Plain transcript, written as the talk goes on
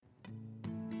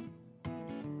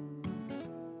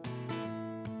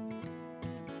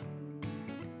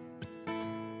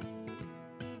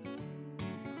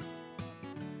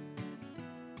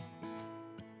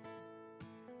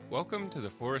Welcome to the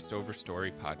Forest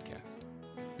Overstory podcast.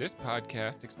 This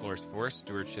podcast explores forest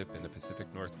stewardship in the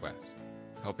Pacific Northwest,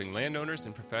 helping landowners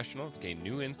and professionals gain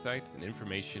new insights and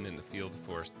information in the field of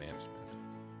forest management.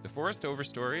 The Forest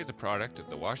Overstory is a product of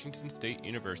the Washington State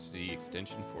University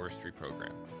Extension Forestry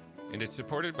Program and is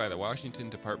supported by the Washington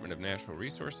Department of Natural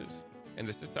Resources and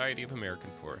the Society of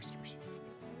American Foresters.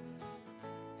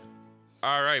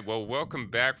 All right, well,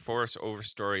 welcome back, Forest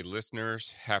Overstory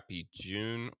listeners. Happy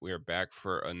June. We are back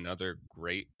for another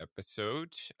great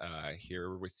episode.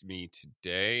 Here with me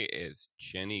today is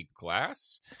Jenny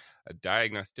Glass, a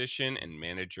diagnostician and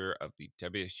manager of the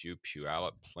WSU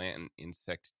Puyallup Plant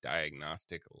Insect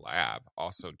Diagnostic Lab,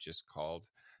 also just called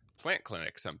Plant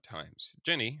Clinic sometimes.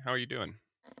 Jenny, how are you doing?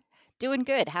 Doing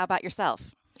good. How about yourself?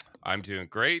 I'm doing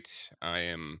great. I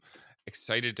am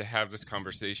excited to have this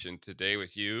conversation today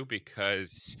with you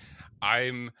because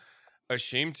I'm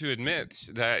ashamed to admit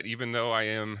that even though I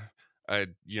am a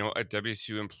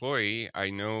WSU employee,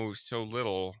 I know so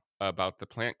little about the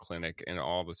plant clinic and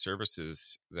all the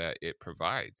services that it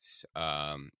provides.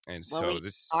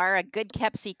 This are a good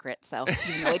kept secret, so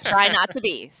we try not to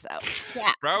be. So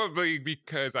yeah, probably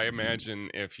because I imagine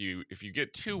if you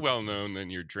get too well known, then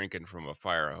you're drinking from a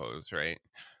fire hose, right?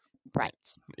 Right.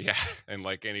 Yeah. And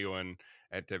like anyone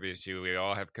at WSU, we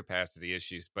all have capacity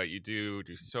issues, but you do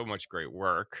so much great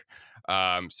work.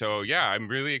 So yeah, I'm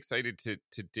really excited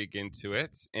to dig into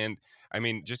it. And I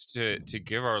mean, just to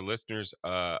give our listeners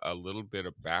a little bit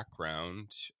of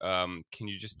background, can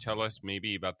you just tell us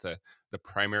maybe about the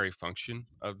primary function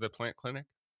of the plant clinic?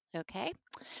 Okay.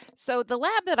 So the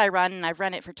lab that I run, and I've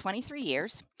run it for 23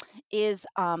 years, is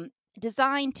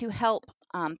designed to help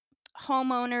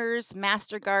homeowners,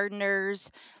 master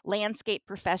gardeners, landscape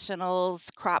professionals,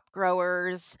 crop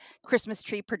growers, Christmas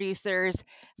tree producers,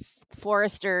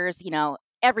 foresters,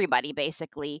 everybody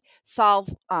basically solve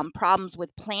problems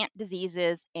with plant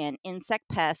diseases and insect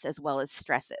pests as well as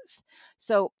stresses.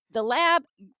 So the lab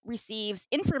receives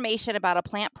information about a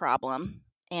plant problem,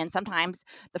 and sometimes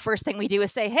the first thing we do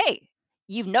is say, hey,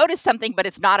 you've noticed something, but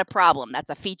it's not a problem. That's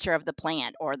a feature of the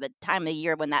plant or the time of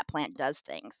year when that plant does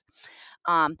things.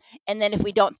 And then if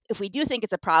we do think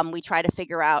it's a problem, we try to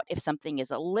figure out if something is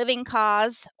a living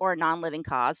cause or a non-living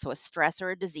cause, so a stress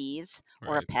or a disease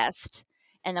or a pest,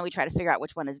 and then we try to figure out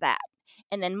which one is that.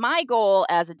 And then my goal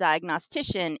as a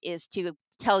diagnostician is to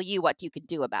tell you what you could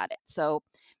do about it. So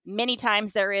many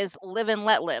times there is live and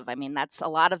let live. I mean, that's a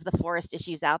lot of the forest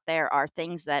issues out there are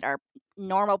things that are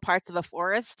normal parts of a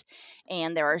forest,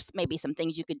 and there are maybe some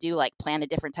things you could do like plant a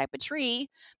different type of tree,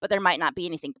 but there might not be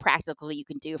anything practical you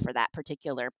can do for that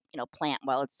particular plant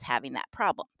while it's having that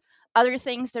problem. Other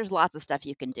things, there's lots of stuff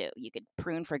you can do. You could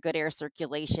prune for good air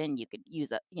circulation. You could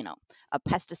use a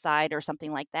pesticide or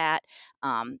something like that.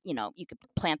 You could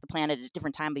plant the plant at a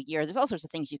different time of year. There's all sorts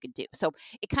of things you could do. So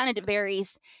it kind of varies.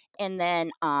 And then,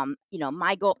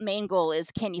 my main goal is,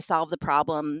 can you solve the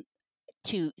problem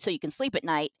so you can sleep at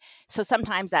night? So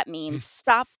sometimes that means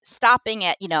stopping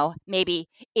at, maybe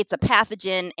it's a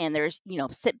pathogen and there's,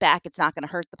 sit back, it's not going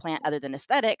to hurt the plant other than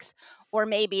aesthetics. Or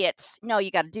maybe it's, no,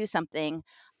 you got to do something.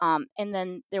 And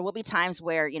then there will be times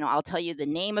where, I'll tell you the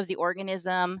name of the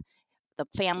organism, the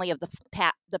family of the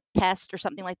pest or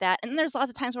something like that. And there's lots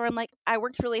of times where I'm like, I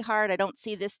worked really hard. I don't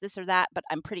see this or that, but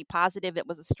I'm pretty positive it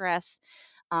was a stress.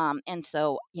 And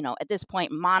so, at this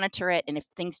point, monitor it. And if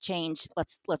things change,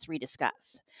 let's rediscuss.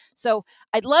 So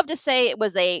I'd love to say it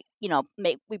was we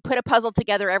put a puzzle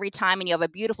together every time and you have a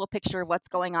beautiful picture of what's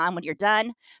going on when you're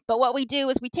done. But what we do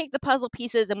is we take the puzzle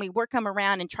pieces and we work them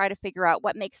around and try to figure out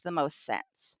what makes the most sense.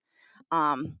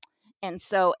 I'm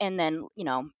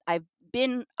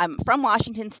from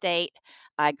Washington State.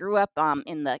 I grew up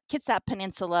in the Kitsap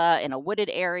Peninsula in a wooded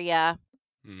area.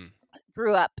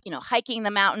 Grew up, hiking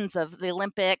the mountains of the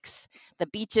Olympics, the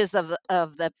beaches of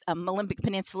the Olympic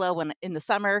Peninsula when in the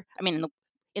summer. I mean,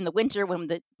 in the winter when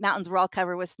the mountains were all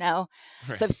covered with snow.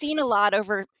 Right. So I've seen a lot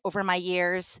over my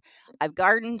years. I've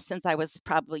gardened since I was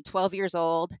probably 12 years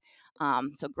old.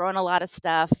 So grown a lot of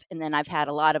stuff, and then I've had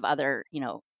a lot of other,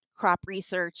 crop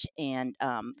research and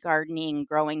gardening,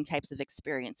 growing types of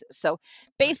experiences. So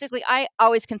basically, nice. I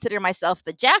always consider myself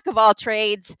the jack of all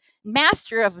trades,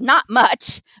 master of not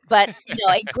much, but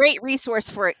a great resource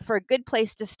for a good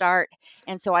place to start.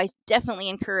 And so I definitely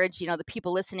encourage the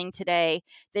people listening today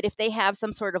that if they have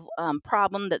some sort of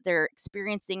problem that they're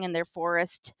experiencing in their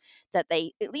forest, that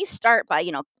they at least start by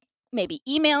maybe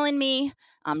emailing me.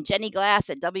 Jenny Glass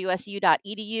at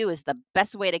wsu.edu is the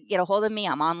best way to get a hold of me.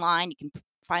 I'm online. You can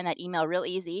find that email real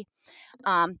easy.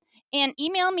 And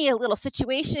email me a little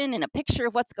situation and a picture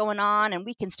of what's going on, and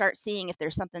we can start seeing if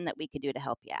there's something that we could do to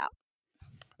help you out.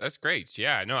 That's great.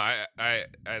 Yeah, no, I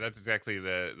that's exactly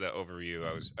the overview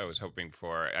I was hoping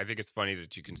for. I think it's funny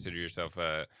that you consider yourself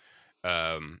a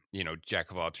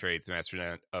jack of all trades,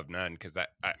 master of none, because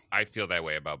I feel that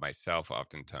way about myself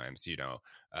oftentimes,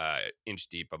 inch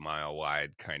deep, a mile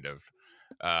wide kind of.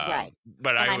 Right.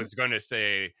 But And I I'm was going to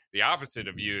say the opposite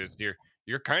of you is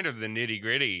you're kind of the nitty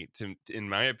gritty in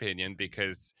my opinion,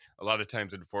 because a lot of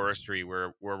times in forestry,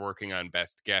 we're working on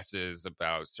best guesses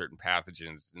about certain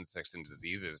pathogens, insects, and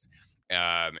diseases.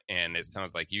 And it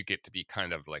sounds like you get to be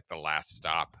kind of like the last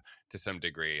stop to some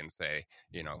degree and say,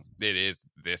 it is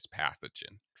this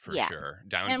pathogen for yeah. sure,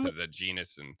 down And to we, the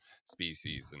genus and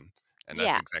species, and that's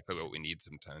yeah. exactly what we need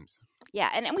sometimes. Yeah,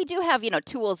 and we do have,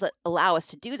 tools that allow us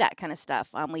to do that kind of stuff.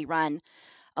 We run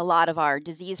a lot of our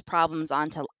disease problems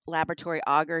onto laboratory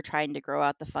agar, trying to grow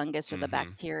out the fungus or the Mm-hmm.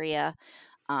 bacteria.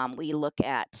 We look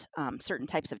at certain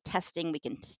types of testing. We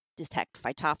can detect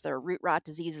phytophthora root rot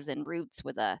diseases in roots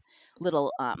with a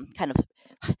little kind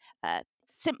of uh,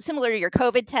 similar to your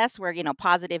COVID test, where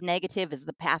positive, negative is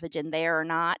the pathogen there or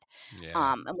not.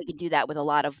 Yeah. And we can do that with a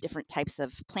lot of different types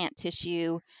of plant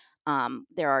tissue.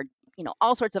 There are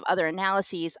all sorts of other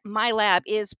analyses. My lab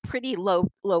is pretty low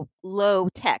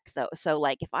tech though. So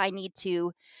like if I need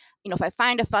to, if I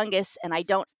find a fungus and I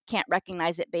can't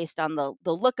recognize it based on the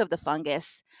look of the fungus,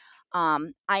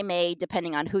 I may,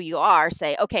 depending on who you are,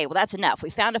 say, okay, well that's enough. We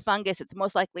found a fungus. It's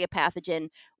most likely a pathogen.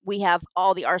 We have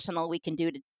all the arsenal we can do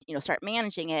to start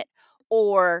managing it.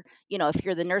 Or if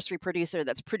you're the nursery producer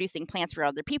that's producing plants for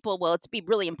other people, well, it's be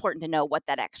really important to know what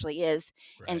that actually is.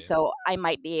 And Right. so I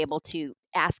might be able to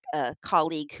ask a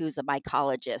colleague who's a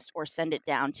mycologist or send it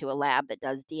down to a lab that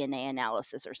does DNA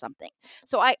analysis or something.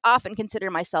 So I often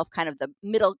consider myself kind of the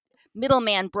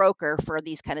middleman broker for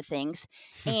these kind of things.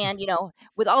 And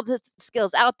with all the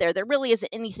skills out there, there really isn't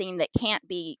anything that can't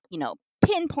be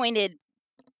pinpointed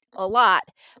a lot,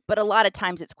 but a lot of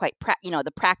times it's quite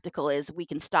the practical is we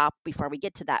can stop before we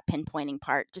get to that pinpointing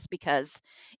part, just because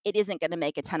it isn't going to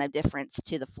make a ton of difference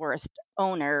to the forest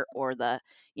owner or the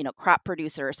crop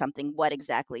producer or something what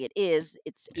exactly it is.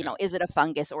 It's Yeah. is it a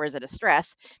fungus or is it a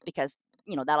stress, because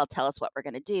that'll tell us what we're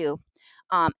going to do.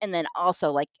 And then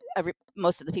also, like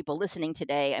most of the people listening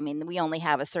today, I mean, we only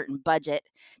have a certain budget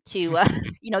to get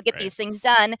Right. these things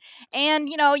done. And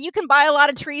you can buy a lot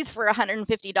of trees for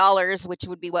 $150, which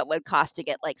would be what would cost to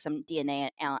get like some DNA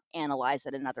analyzed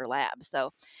at another lab.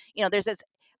 So there's this.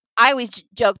 I always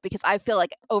joke because I feel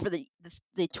like over the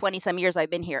 20 some years I've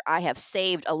been here, I have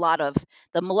saved a lot of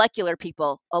the molecular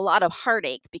people a lot of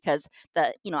heartache, because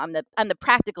I'm the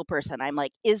practical person. I'm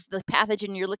like, is the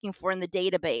pathogen you're looking for in the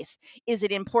database? Is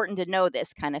it important to know this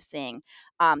kind of thing?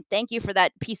 Thank you for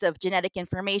that piece of genetic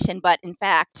information, but in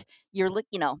fact,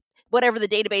 whatever the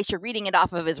database you're reading it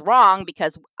off of is wrong,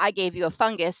 because I gave you a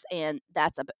fungus and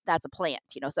that's a plant.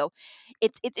 So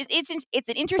it's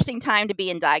an interesting time to be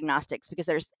in diagnostics, because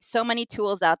there's so many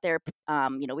tools out there.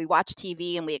 We watch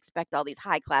TV and we expect all these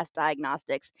high class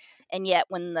diagnostics, and yet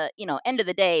when the end of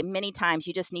the day, many times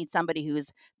you just need somebody who's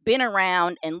been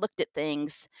around and looked at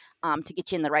things, to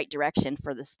get you in the right direction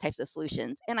for this types of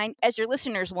solutions. And as your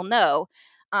listeners will know,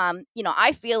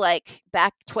 I feel like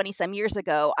back 20 some years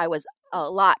ago, I was a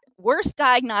lot worse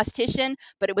diagnostician,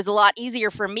 but it was a lot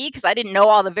easier for me because I didn't know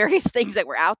all the various things that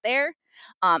were out there.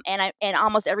 And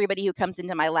almost everybody who comes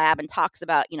into my lab and talks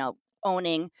about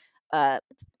owning a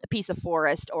piece of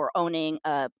forest or owning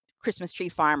a Christmas tree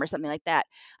farm or something like that.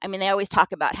 I mean, they always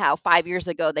talk about how 5 years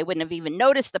ago they wouldn't have even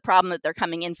noticed the problem that they're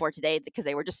coming in for today, because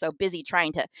they were just so busy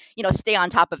trying to stay on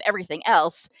top of everything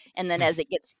else. And then as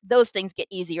those things get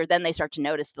easier, then they start to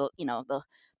notice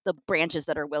the branches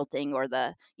that are wilting, or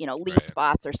the leaf Right.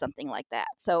 spots or something like that.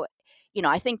 So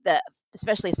I think that,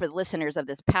 especially for the listeners of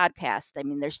this podcast, I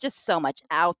mean, there's just so much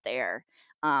out there,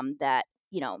 that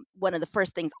one of the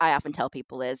first things I often tell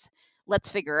people is,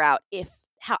 let's figure out if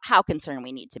how concerned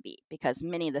we need to be, because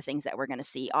many of the things that we're going to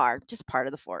see are just part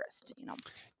of the forest.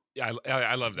 Yeah,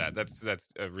 I love that. That's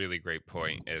a really great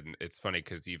point, and it's funny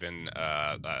because even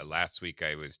last week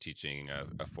I was teaching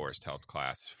a forest health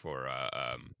class for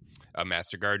a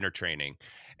master gardener training,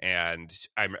 and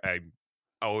I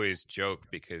always joke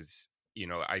because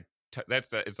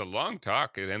it's a long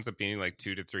talk. It ends up being like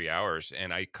 2 to 3 hours,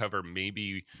 and I cover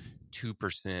maybe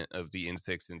 2% of the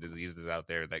insects and diseases out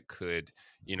there that could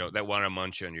that want to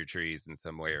munch on your trees in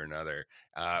some way or another.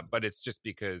 But it's just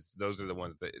because those are the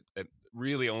ones that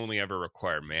really only ever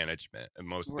require management, and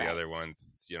most of the Right. other ones,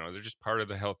 they're just part of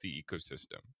the healthy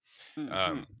ecosystem. Hmm.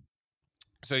 um,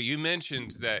 so you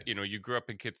mentioned that you grew up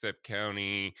in Kitsap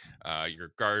County, you're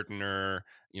a gardener,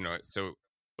 so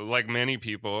like many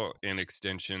people in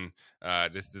extension,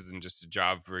 this isn't just a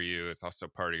job for you. It's also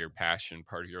part of your passion,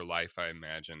 part of your life, I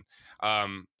imagine.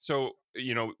 So,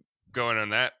 going on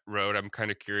that road, I'm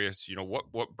kind of curious,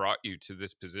 what brought you to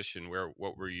this position?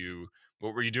 What were you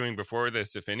doing before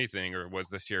this, if anything, or was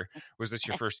this your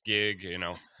first gig?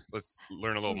 Let's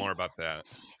learn a little more about that.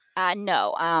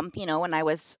 No. I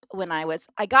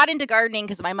got into gardening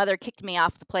because my mother kicked me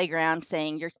off the playground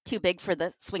saying, "You're too big for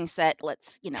the swing set. But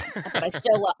I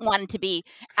still wanted to be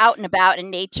out and about in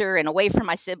nature and away from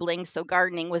my siblings. So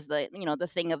gardening was the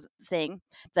thing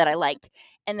that I liked.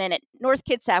 And then at North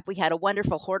Kitsap, we had a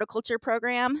wonderful horticulture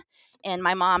program. And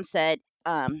my mom said,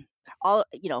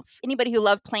 anybody who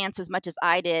loved plants as much as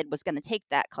I did was going to take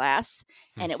that class.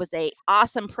 And it was a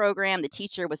awesome program. The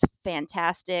teacher was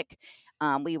fantastic.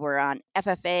 We were on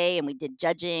FFA and we did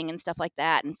judging and stuff like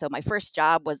that. And so my first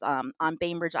job was on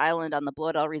Bainbridge Island on the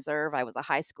Bloedel Reserve. I was a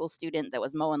high school student that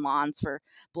was mowing lawns for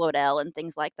Bloedel and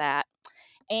things like that.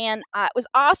 And it was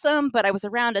awesome, but I was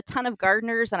around a ton of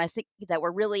gardeners and I think that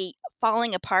were really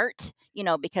falling apart,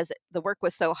 because the work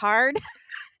was so hard.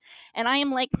 And I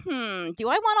am like, do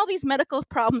I want all these medical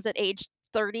problems at age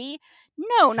 30?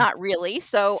 No, not really.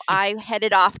 So I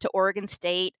headed off to Oregon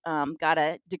State, got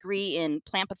a degree in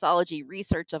plant pathology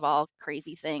research of all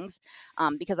crazy things,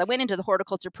 because I went into the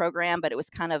horticulture program, but it was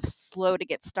kind of slow to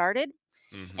get started.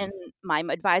 Mm-hmm. And my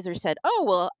advisor said, "Oh,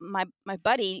 well, my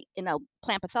buddy in a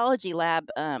plant pathology lab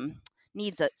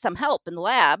needs some help in the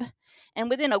lab." And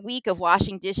within a week of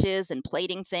washing dishes and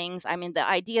plating things, I mean, the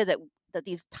idea that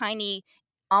these tiny,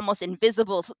 almost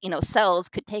invisible, cells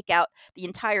could take out the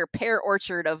entire pear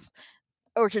orchards of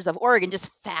Oregon just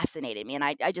fascinated me, and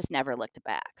I just never looked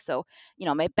back. So,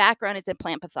 my background is in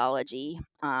plant pathology,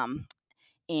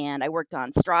 and I worked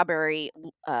on strawberry.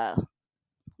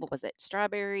 What was it?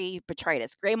 Strawberry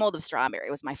botrytis, gray mold of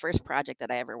strawberry was my first project that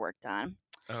I ever worked on.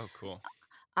 Oh, cool.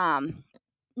 Um,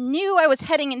 Knew I was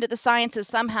heading into the sciences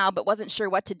somehow, but wasn't sure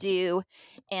what to do.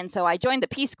 And so I joined the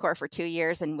Peace Corps for 2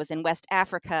 years and was in West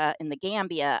Africa in the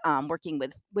Gambia, working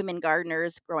with women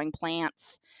gardeners, growing plants.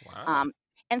 Wow. Um,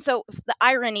 and so the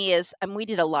irony is, we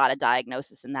did a lot of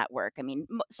diagnosis in that work. I mean,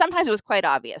 sometimes it was quite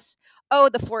obvious. Oh,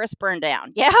 the forest burned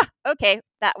down. Yeah, okay,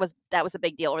 that was a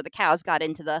big deal. Or the cows got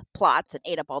into the plots and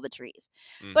ate up all the trees.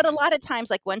 But a Mm-hmm. lot of times,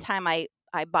 like one time I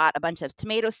bought a bunch of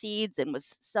tomato seeds and was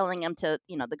selling them to,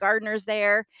 the gardeners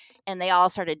there, and they all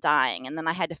started dying. And then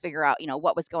I had to figure out,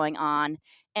 what was going on.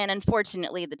 And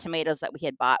unfortunately, the tomatoes that we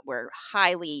had bought were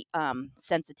highly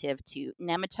sensitive to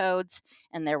nematodes,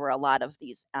 and there were a lot of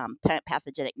these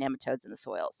pathogenic nematodes in the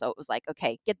soil. So it was like,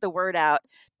 okay, get the word out.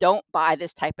 Don't buy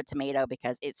this type of tomato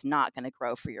because it's not going to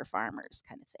grow for your farmers,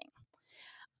 kind of thing.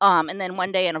 And then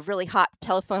one day in a really hot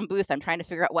telephone booth, I'm trying to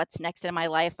figure out what's next in my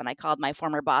life. And I called my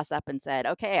former boss up and said,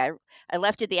 "Okay, I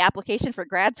left you the application for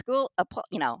grad school.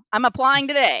 I'm applying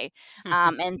today."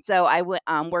 And so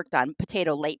worked on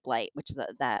potato late blight, which is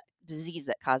that disease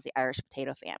that caused the Irish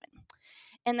potato famine.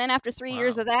 And then after 3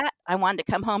 years Wow. of that, I wanted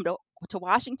to come home to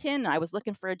Washington. And I was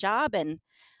looking for a job, and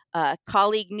a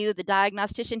colleague knew the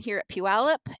diagnostician here at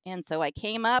Puyallup, and so I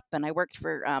came up and I worked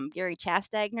for Gary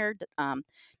Chastagner,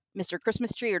 Mr.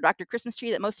 Christmas Tree or Dr. Christmas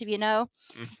Tree that most of you know.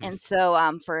 Mm-hmm. And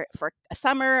so for a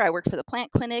summer, I worked for the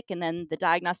plant clinic, and then the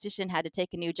diagnostician had to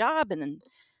take a new job, and then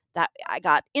that I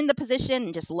got in the position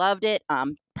and just loved it.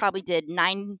 Probably did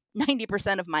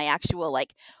 90% of my actual,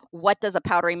 like, what does a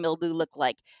powdery mildew look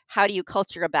like? How do you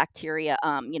culture a bacteria?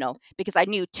 Because I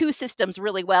knew two systems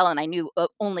really well and I knew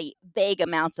only vague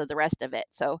amounts of the rest of it.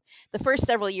 So the first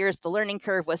several years, the learning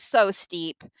curve was so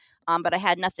steep, but I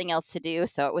had nothing else to do.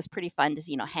 So it was pretty fun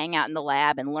to, hang out in the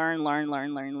lab and learn, learn,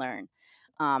 learn, learn, learn.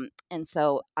 And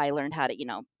so I learned how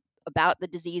to, about the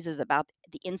diseases, about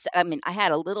the insect. I mean, I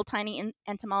had a little tiny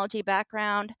entomology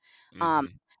background, um,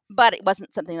 Mm-hmm. but it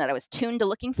wasn't something that I was tuned to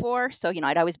looking for. So,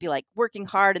 I'd always be like working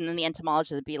hard, and then the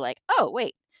entomologist would be like, "Oh,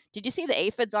 wait, did you see the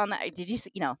aphids on that? Did you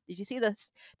see the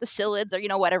psyllids,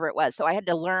 or whatever it was?" So I had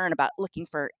to learn about looking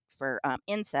for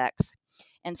insects,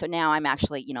 and so now I'm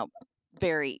actually,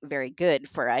 very, very good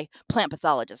for a plant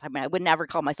pathologist. I mean, I would never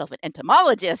call myself an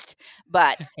entomologist,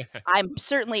 but I'm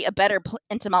certainly a better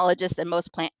entomologist than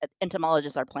most plant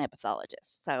entomologists are plant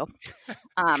pathologists. So,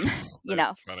 um, you know,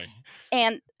 That's funny.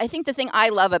 and I think the thing I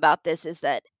love about this is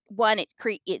that one,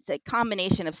 it's a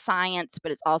combination of science,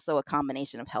 but it's also a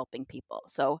combination of helping people.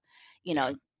 So, you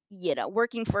know, Yeah.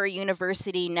 working for a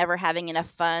university, never having enough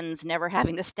funds, never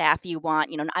having the staff you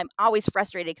want. I'm always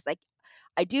frustrated because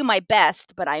I do my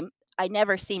best, but I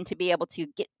never seem to be able to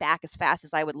get back as fast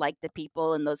as I would like to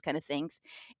people and those kind of things.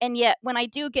 And yet when I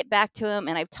do get back to them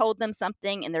and I've told them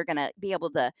something and they're going to be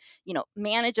able to,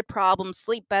 manage a problem,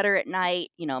 sleep better at night,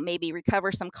 maybe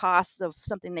recover some costs of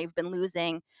something they've been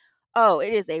losing. Oh,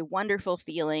 it is a wonderful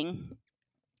feeling.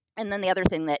 And then the other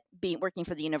thing that being working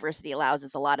for the university allows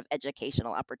is a lot of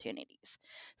educational opportunities.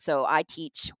 So I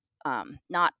teach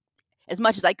not as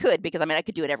much as I could, because I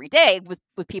could do it every day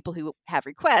with people who have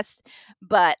requests,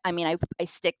 but I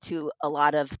stick to a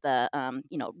lot of the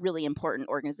really important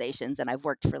organizations, and I've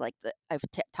worked for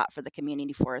taught for the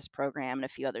community forest program and a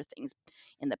few other things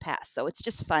in the past. So it's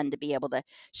just fun to be able to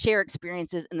share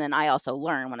experiences, and then I also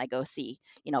learn when I go see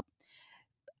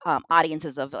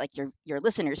audiences of like your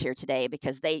listeners here today,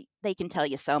 because they can tell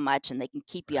you so much, and they can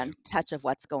keep you Right. on touch of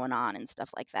what's going on and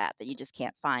stuff like that you just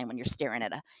can't find when you're staring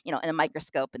at in a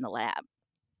microscope in the lab.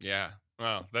 Yeah.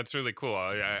 Wow, that's really cool.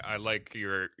 I like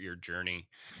your journey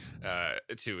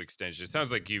to extension. It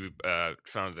sounds like you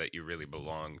found that you really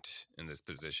belonged in this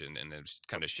position, and then just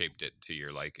kind of shaped it to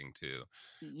your liking too,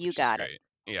 You which is got it.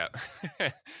 great.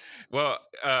 Yeah. Well,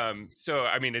 so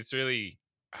it's really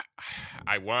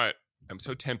I want. I'm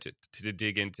so tempted to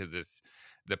dig into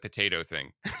the potato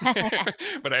thing,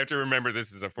 but I have to remember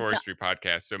this is a No. forestry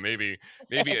podcast, so maybe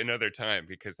another time,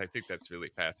 because I think that's really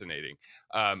fascinating.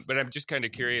 But I'm just kind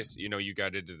of curious. You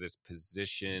got into this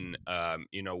position.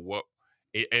 What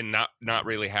and not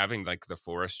really having like the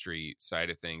forestry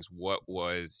side of things. What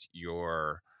was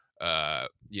your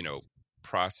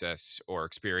process or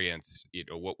experience?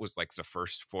 What was like the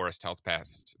first forest health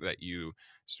pass that you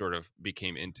sort of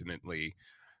became intimately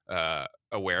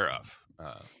aware of?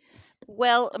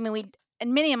 Well, we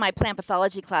in many of my plant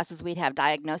pathology classes, we'd have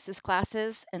diagnosis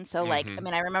classes, and so Mm-hmm.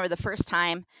 I remember the first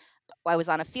time I was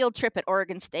on a field trip at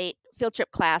Oregon State, field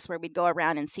trip class where we'd go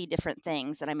around and see different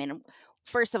things. And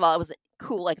first of all, it was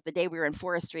cool, like the day we were in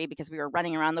forestry, because we were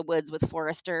running around the woods with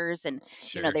foresters, and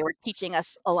Sure. they were teaching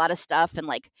us a lot of stuff. And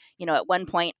at one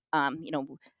point,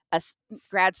 us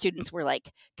grad students were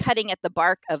like cutting at the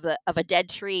bark of a dead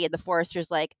tree, and the forester's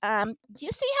like, do you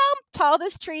see how tall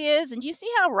this tree is, and do you see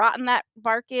how rotten that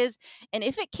bark is? And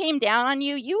if it came down on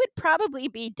you, you would probably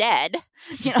be dead.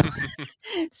 you know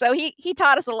so he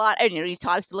taught us a lot, and he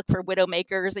taught us to look for widow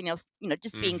makers, and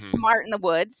just being Mm-hmm. smart in the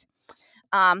woods.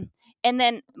 um and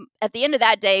then at the end of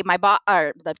that day,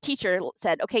 or the teacher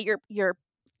said, okay,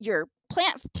 your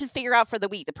plant to figure out for the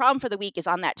week, the problem for the week is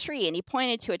on that tree. And he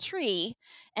pointed to a tree,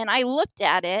 and I looked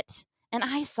at it and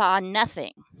I saw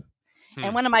nothing. Hmm.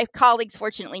 And one of my colleagues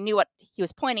fortunately knew what he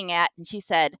was pointing at, and she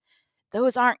said,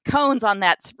 those aren't cones on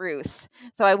that spruce.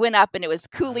 So I went up, and it was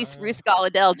Cooley Oh, spruce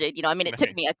galadelgid. It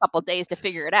took me nice. a couple days to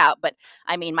figure it out, but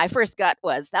my first gut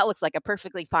was that looks like a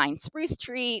perfectly fine spruce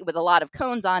tree with a lot of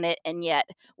cones on it, and yet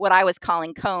what I was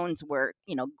calling cones were,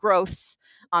 growths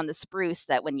on the spruce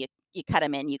that when you cut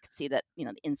them in, you could see that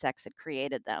the insects had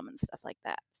created them and stuff like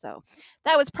that. So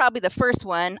that was probably the first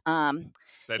one. That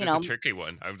You is a know, tricky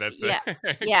one. That's yeah,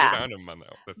 good yeah. on him on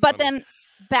that. That's But funny. then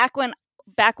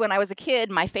back when I was a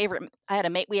kid, my favorite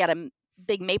we had a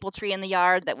big maple tree in the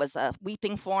yard that was a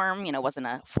weeping form, wasn't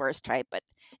a forest type, but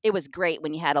it was great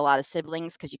when you had a lot of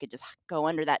siblings, because you could just go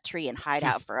under that tree and hide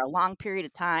out for a long period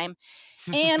of time.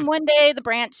 And one day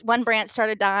one branch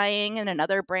started dying, and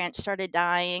another branch started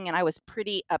dying, and I was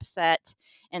pretty upset.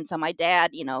 And so my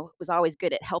dad, was always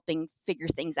good at helping figure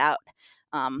things out.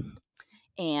 Um,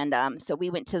 and so we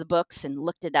went to the books and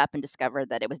looked it up and discovered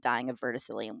that it was dying of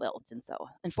verticillium wilt. And so,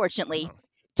 unfortunately, Oh.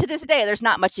 to this day, there's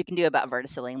not much you can do about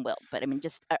verticillium wilt. But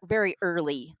just a very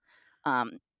early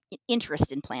um,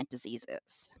 interest in plant diseases.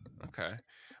 Okay.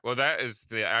 Well, that is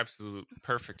the absolute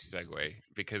perfect segue,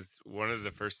 because one of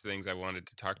the first things I wanted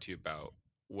to talk to you about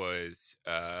was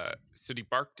sooty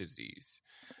bark disease.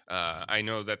 I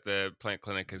know that the plant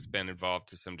clinic has been involved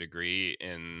to some degree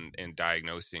in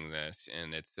diagnosing this,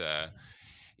 and it's I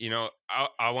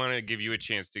want to give you a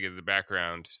chance to give the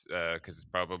background, because it's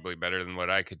probably better than what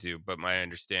I could do. But my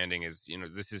understanding is,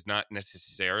 this is not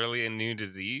necessarily a new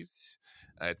disease.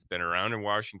 It's been around in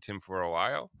Washington for a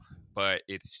while, but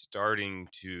it's starting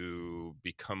to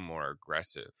become more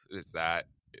aggressive. Is that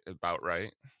about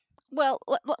right? Well,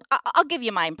 I'll give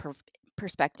you my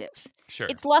perspective. Sure.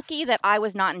 It's lucky that I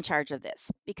was not in charge of this,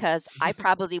 because I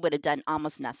probably would have done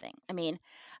almost nothing.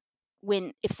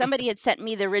 If somebody had sent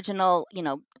me the original,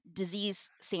 disease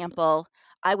sample,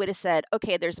 I would have said,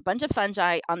 okay, there's a bunch of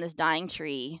fungi on this dying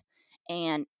tree,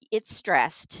 and it's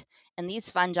stressed, and these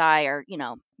fungi are,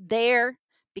 there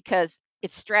because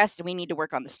it's stressed, and we need to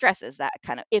work on the stresses. That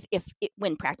kind of, if it,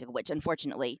 when practical, which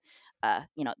unfortunately,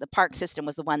 the park system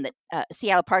was the one that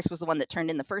Seattle Parks was the one that turned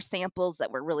in the first samples that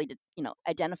were really,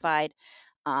 identified.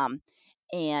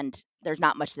 And there's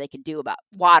not much they could do about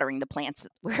watering the plants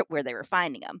where they were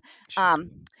finding them. Sure.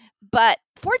 But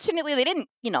fortunately, they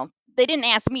didn't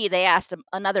ask me. They asked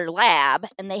another lab,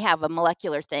 and they have a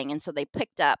molecular thing, and so they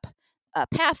picked up a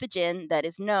pathogen that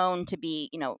is known to be,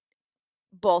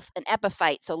 both an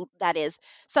epiphyte, so that is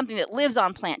something that lives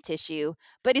on plant tissue,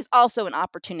 but is also an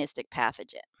opportunistic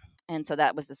pathogen. And so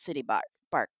that was the sooty bark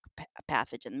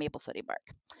pathogen, maple sooty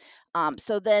bark.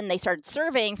 So then they started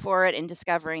surveying for it and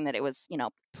discovering that it was,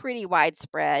 pretty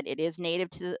widespread. It is native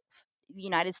to the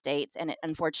United States, and it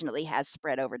unfortunately has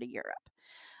spread over to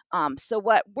Europe. So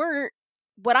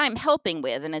what I'm helping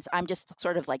with, and I'm just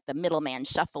sort of like the middleman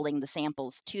shuffling the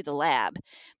samples to the lab,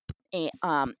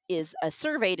 is a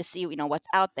survey to see, what's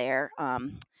out there.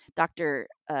 Dr.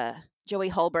 Joey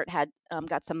Hulbert had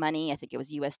got some money. I think it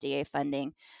was USDA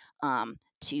funding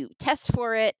to test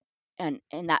for it. And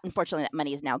that, unfortunately, that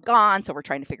money is now gone. So we're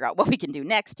trying to figure out what we can do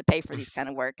next to pay for these kind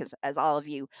of work. Because as all of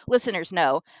you listeners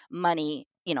know, money,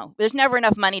 there's never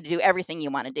enough money to do everything you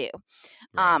want to do.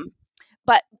 Right.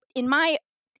 But in my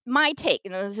take,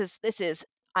 this is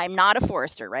I'm not a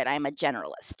forester, right? I'm a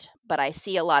generalist, but I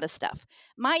see a lot of stuff.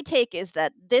 My take is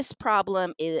that this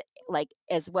problem is like,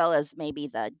 as well as maybe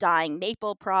the dying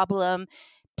maple problem,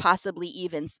 possibly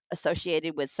even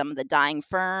associated with some of the dying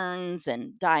ferns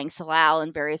and dying salal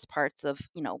in various parts of,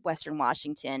 Western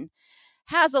Washington,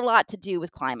 has a lot to do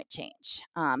with climate change.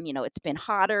 It's been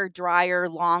hotter, drier,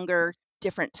 longer,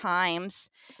 different times,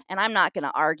 and I'm not going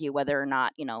to argue whether or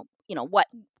not, what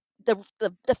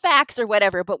the facts or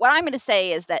whatever. But what I'm going to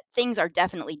say is that things are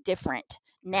definitely different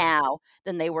Right. now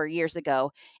than they were years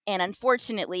ago, and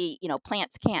unfortunately,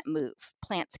 plants can't move.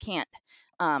 Plants can't,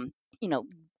 um, you know,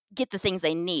 get the things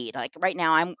they need. Like right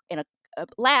now, I'm in a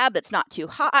lab that's not too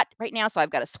hot right now, so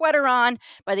I've got a sweater on.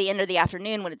 By the end of the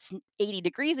afternoon, when it's 80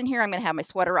 degrees in here, I'm going to have my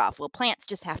sweater off. Well, plants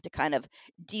just have to kind of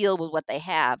deal with what they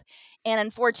have. And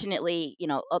unfortunately,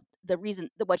 the reason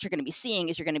that what you're going to be seeing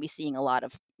is you're going to be seeing a lot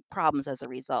of problems as a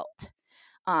result.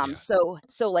 Yeah.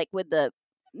 So like with the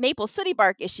maple sooty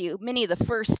bark issue, many of the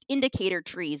first indicator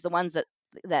trees, the ones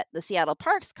that the Seattle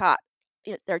parks caught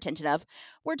their attention of,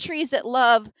 were trees that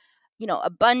love,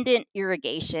 abundant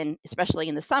irrigation, especially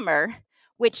in the summer,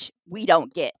 which we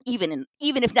don't get even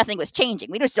if nothing was changing.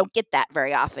 We just don't get that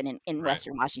very often in Right.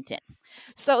 Western Washington.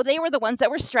 So they were the ones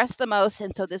that were stressed the most,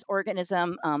 and so this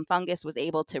organism, fungus, was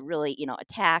able to really,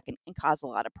 attack and cause a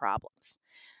lot of problems.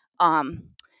 Um,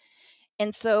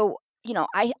 and so,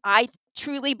 I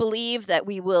truly believe that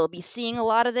we will be seeing a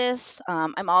lot of this.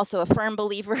 I'm also a firm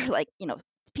believer, like,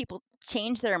 people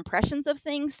change their impressions of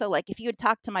things. So, like, if you had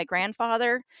talked to my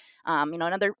grandfather,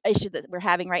 another issue that we're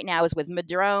having right now is with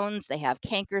madrones. They have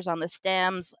cankers on the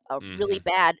stems, a really Mm-hmm.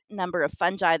 bad number of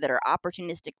fungi that are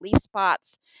opportunistic leaf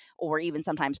spots, or even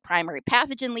sometimes primary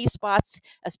pathogen leaf spots,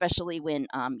 especially when,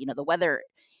 the weather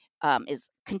is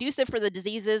conducive for the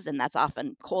diseases, and that's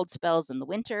often cold spells in the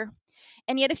winter.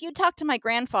 And yet, if you talk to my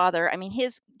grandfather, I mean,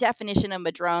 his definition of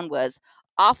madrone was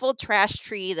awful trash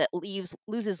tree that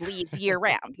loses leaves year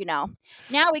round.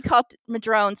 Now we call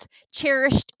madrones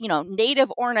cherished,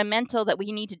 native ornamental that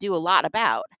we need to do a lot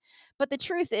about. But the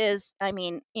truth is, I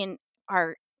mean, in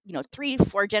our 3 to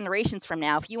 4 generations from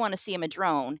now, if you want to see a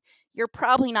madrone, you're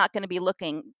probably not going to be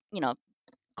looking,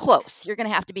 close. You're going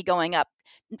to have to be going up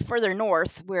further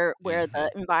north where Mm-hmm.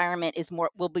 the environment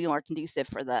will be more conducive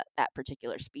for that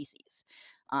particular species.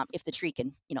 If the tree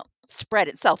can, spread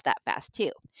itself that fast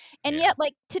too. And Yeah. yet,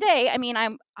 like today, I mean,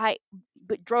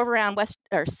 drove around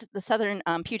the southern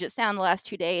Puget Sound the last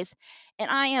 2 days, and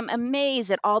I am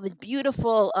amazed at all the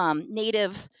beautiful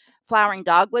native flowering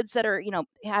dogwoods that are,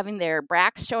 having their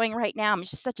bracts showing right now. I mean,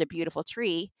 it's just such a beautiful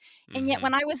tree. And yet, Mm-hmm.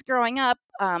 when I was growing up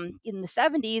in the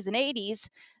 70s and 80s,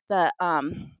 the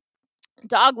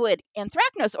dogwood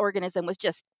anthracnose organism was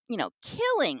just,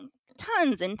 killing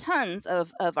tons and tons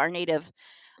of our native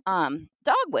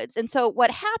dogwoods. And so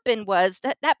what happened was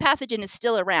that pathogen is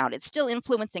still around. It's still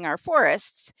influencing our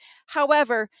forests.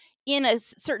 However, in a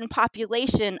certain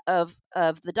population of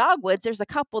the dogwoods, there's a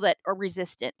couple that are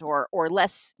resistant or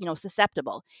less,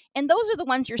 susceptible. And those are the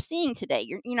ones you're seeing today.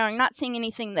 You're not seeing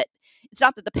anything that it's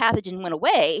not that the pathogen went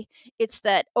away. It's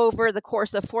that over the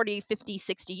course of 40, 50,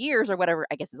 60 years or whatever,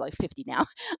 I guess it's like 50 now,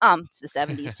 the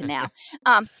 70s to now,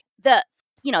 um, the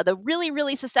the really,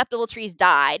 really susceptible trees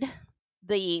died.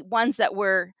 The ones that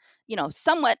were,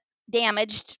 somewhat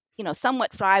damaged,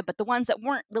 somewhat thrive, but the ones that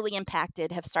weren't really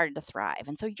impacted have started to thrive.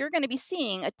 And so you're going to be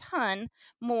seeing a ton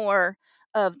more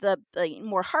of the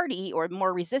more hardy or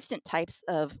more resistant types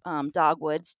of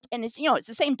dogwoods. And it's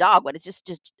the same dogwood. It's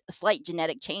just a slight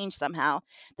genetic change somehow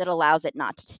that allows it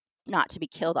not not to be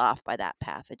killed off by that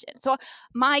pathogen. So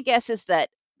my guess is that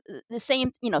the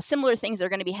same, similar things are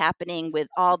going to be happening with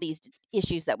all these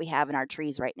issues that we have in our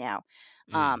trees right now.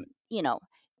 Mm, You know,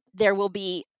 there will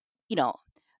be, you know,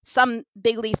 some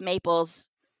big leaf maples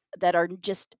that are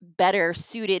just better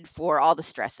suited for all the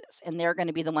stresses, and they're going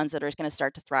to be the ones that are going to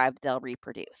start to thrive. They'll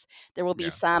reproduce. There will be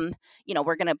yeah. some,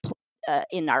 we're going to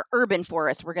in our urban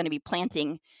forest, we're going to be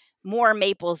planting more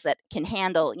maples that can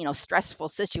handle, stressful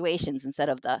situations instead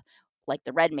of the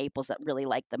red maples that really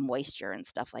like the moisture and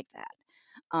stuff like that.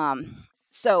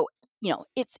 So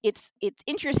it's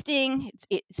interesting,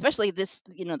 especially this,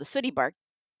 the sooty bark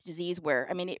disease, where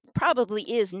I mean it probably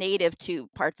is native to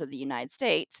parts of the United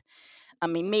States. I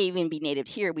mean, may even be native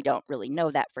here. We don't really know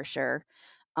that for sure.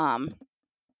 Um,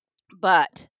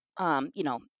 but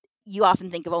you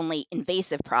often think of only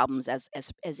invasive problems as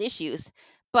issues,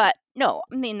 but no.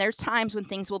 I mean, there's times when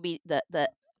things will be the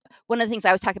one of the things I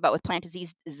always talk about with plant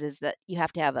disease is that you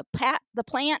have to have the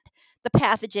plant, the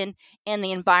pathogen, and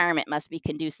the environment must be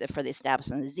conducive for the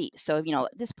establishment of the disease. So,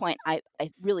 at this point, I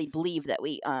really believe that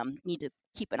we need to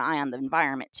keep an eye on the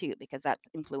environment too, because that's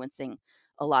influencing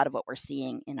a lot of what we're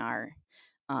seeing in our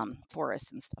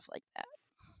forests and stuff like that.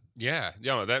 Yeah,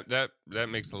 that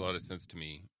makes a lot of sense to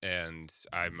me, and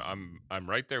I'm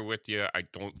right there with you. I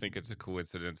don't think it's a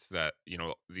coincidence that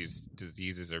these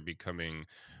diseases are becoming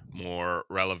more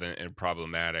relevant and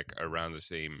problematic around the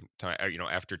same time.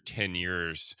 After 10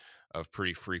 years of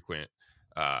pretty frequent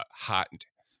hot,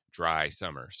 dry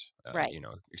summers, Right,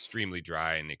 extremely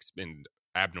dry and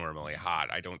abnormally hot.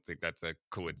 I don't think that's a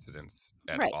coincidence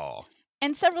at right. all.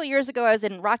 And several years ago, I was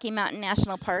in Rocky Mountain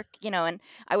National Park, and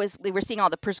we were seeing all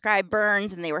the prescribed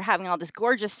burns, and they were having all this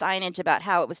gorgeous signage about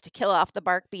how it was to kill off the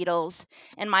bark beetles.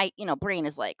 And my, brain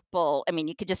is like, bull. I mean,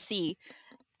 you could just see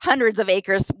hundreds of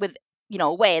acres with,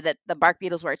 away that the bark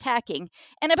beetles were attacking.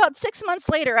 And about 6 months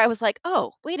later, I was like,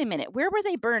 oh, wait a minute, where were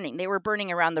they burning? They were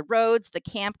burning around the roads, the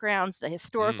campgrounds, the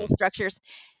historical Mm, structures.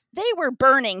 They were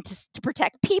burning to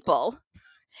protect people,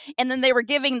 and then they were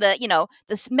giving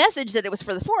this message that it was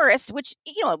for the forest, which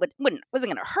it wasn't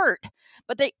going to hurt,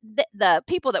 but the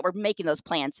people that were making those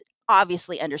plans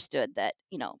obviously understood that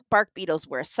bark beetles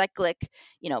were cyclic,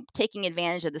 taking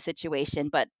advantage of the situation,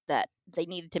 but that they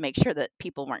needed to make sure that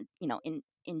people weren't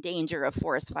in danger of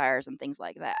forest fires and things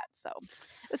like that. So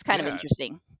it was kind of yeah.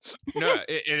 interesting. No,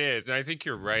 it is. And I think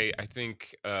you're right. I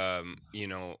think,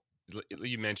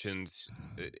 you mentioned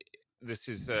uh, this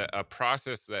is a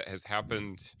process that has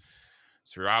happened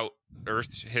throughout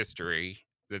Earth's history.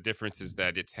 The difference is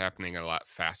that it's happening a lot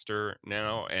faster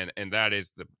now, and that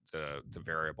is the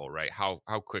variable, right? How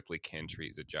quickly can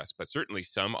trees adjust? But certainly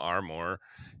some are more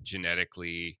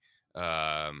genetically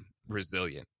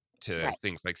resilient to Right.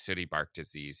 things like city bark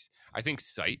disease. I think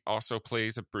site also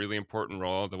plays a really important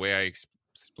role. The way I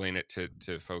explain it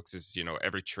to folks is,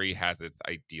 every tree has its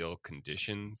ideal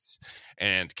conditions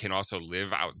and can also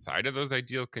live outside of those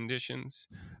ideal conditions.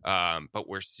 But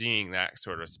we're seeing that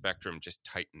sort of spectrum just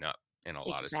tighten up in a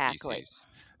lot of Exactly. species.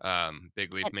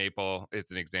 Big leaf And maple is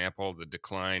an example. The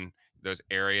decline, those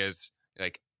areas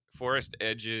like forest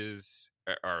edges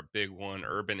are a big one,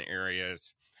 urban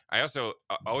areas. I also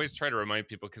always try to remind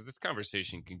people, because this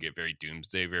conversation can get very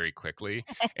doomsday very quickly,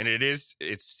 and it's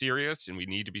serious, and we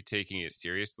need to be taking it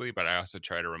seriously. But I also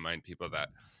try to remind people that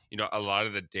a lot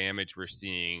of the damage we're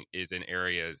seeing is in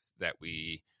areas that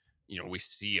we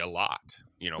see a lot,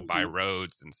 by mhm,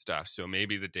 roads and stuff. So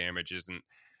maybe the damage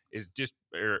is just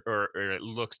or it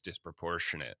looks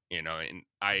disproportionate, and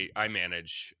I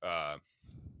manage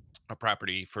a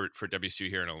property for WSU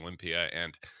here in Olympia,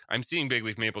 and I'm seeing big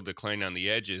leaf maple decline on the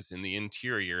edges. In the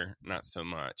interior, not so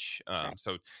much. right.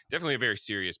 So definitely a very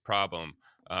serious problem.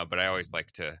 But I always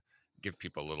like to give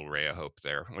people a little ray of hope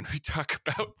there when we talk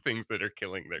about things that are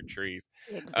killing their trees.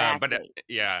 Exactly.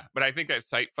 Yeah, but I think that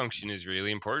site function is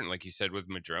really important, like you said with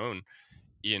madrone.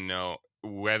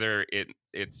 Whether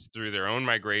it's through their own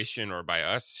migration or by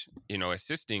us,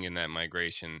 assisting in that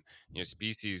migration,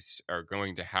 species are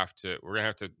going to we're going to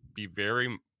have to be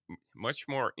very much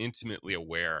more intimately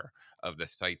aware of the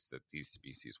sites that these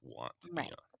species want to be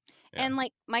Right. on. Yeah. And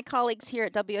like my colleagues here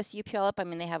at WSU Puyallup, I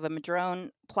mean, they have a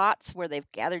madrone plots where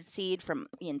they've gathered seed from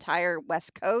the entire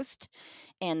West Coast,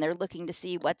 and they're looking to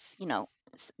see what's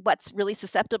really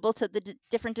susceptible to the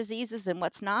different diseases and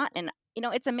what's not. And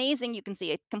it's amazing. You can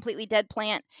see a completely dead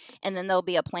plant, and then there'll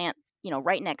be a plant,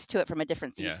 right next to it from a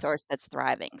different seed Yeah. source that's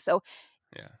thriving. So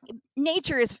Yeah.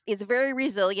 nature is very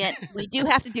resilient. We do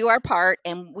have to do our part,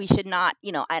 and we should not,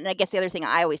 and I guess the other thing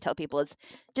I always tell people is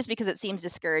just because it seems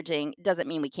discouraging doesn't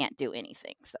mean we can't do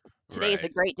anything. So today is a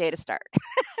Right. great day to start.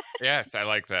 Yes, I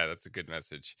like that. That's a good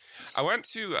message. I want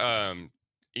to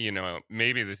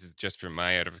maybe this is just for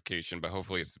my edification, but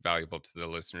hopefully it's valuable to the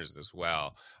listeners as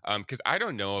well. Because I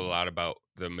don't know a lot about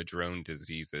the madrone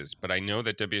diseases, but I know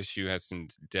that WSU has some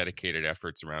dedicated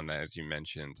efforts around that, as you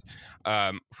mentioned.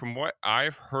 From what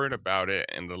I've heard about it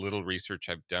and the little research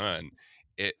I've done,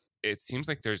 it seems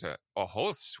like there's a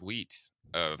whole suite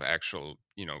of actual,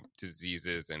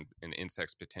 diseases and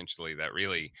insects potentially that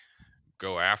really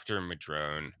go after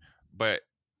madrone. But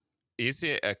is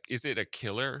it a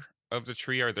killer of the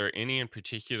tree? Are there any in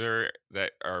particular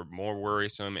that are more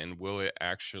worrisome, and will it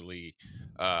actually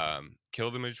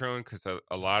kill the madrone? Because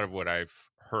a lot of what I've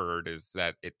heard is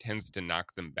that it tends to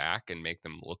knock them back and make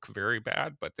them look very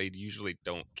bad, but they usually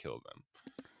don't kill them.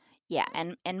 Yeah,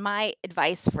 and my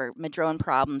advice for madrone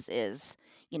problems is,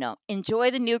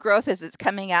 enjoy the new growth as it's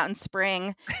coming out in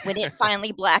spring. When it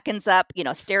finally blackens up,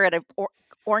 stare at a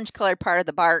orange colored part of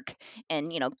the bark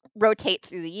and, rotate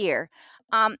through the year.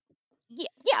 Um, yeah,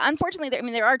 unfortunately,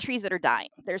 there are trees that are dying.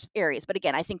 There's areas, but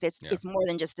again, I think that's Yeah, it's more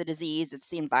than just the disease; it's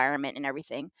the environment and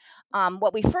everything.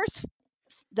 What we first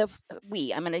the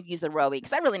I'm going to use the row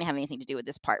because I really didn't have anything to do with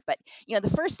this part, but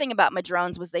the first thing about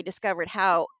madrones was they discovered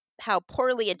how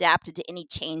poorly adapted to any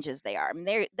changes they are. I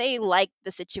mean, they like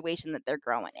the situation that they're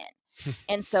growing in.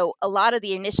 And so a lot of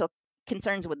the initial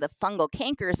concerns with the fungal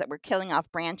cankers that were killing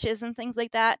off branches and things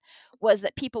like that was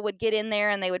that people would get in there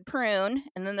and they would prune,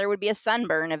 and then there would be a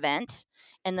sunburn event.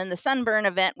 And then the sunburn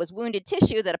event was wounded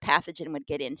tissue that a pathogen would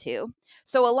get into.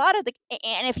 So a lot of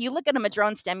and if you look at a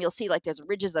madrone stem, you'll see like there's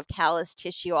ridges of callus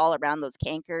tissue all around those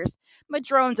cankers.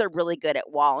 Madrones are really good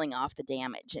at walling off the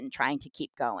damage and trying to keep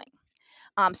going.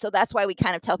 So that's why we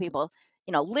kind of tell people,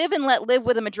 live and let live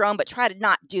with a madrone, but try to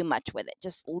not do much with it.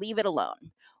 Just leave it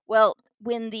alone. Well,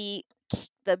 when the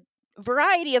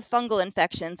variety of fungal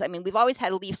infections, I mean, we've always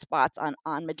had leaf spots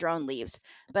on madrone leaves,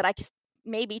 but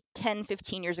maybe 10,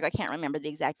 15 years ago, I can't remember the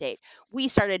exact date, we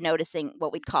started noticing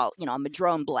what we'd call, a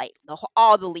madrone blight.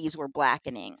 All the leaves were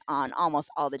blackening on almost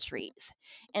all the trees.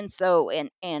 And so,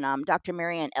 and Dr.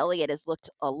 Marianne Elliott has looked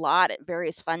a lot at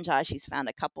various fungi. She's found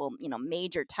a couple,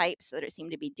 major types that seem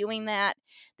to be doing that.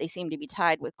 They seem to be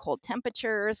tied with cold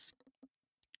temperatures.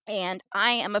 And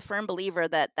I am a firm believer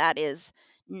that that is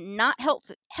not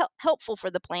helpful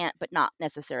for the plant, but not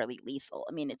necessarily lethal.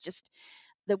 I mean, it's just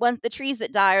the trees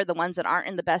that die are the ones that aren't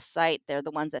in the best site. They're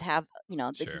the ones that have,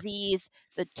 the sure. disease,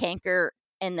 the canker,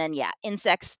 and then yeah,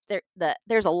 insects.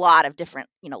 There's a lot of different,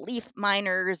 leaf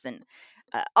miners and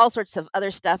all sorts of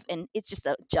other stuff, and it's just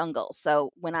a jungle.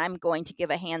 So when I'm going to give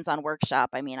a hands-on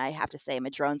workshop, I mean, I have to say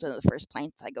madrone's one of the first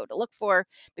plants I go to look for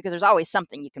because there's always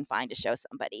something you can find to show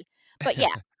somebody. But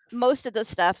yeah, most of the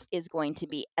stuff is going to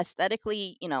be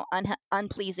aesthetically,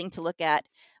 unpleasing to look at,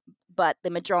 but the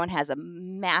madrone has a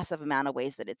massive amount of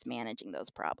ways that it's managing those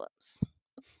problems.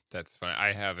 That's fine.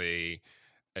 I have a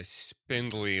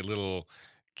spindly little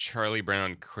Charlie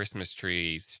Brown Christmas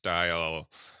tree style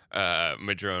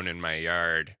madrone in my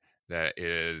yard that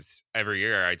is every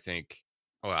year I think,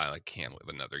 well, I can't live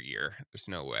another year. There's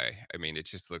no way. I mean, it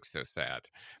just looks so sad.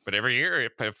 But every year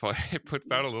it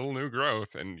puts out a little new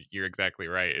growth, and you're exactly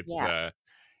right. It's Yeah,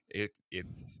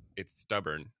 it's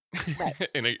stubborn, right.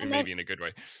 And then maybe in a good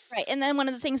way. right, and then one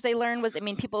of the things they learned was, I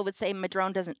mean, people would say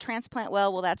madrone doesn't transplant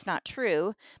well. Well, that's not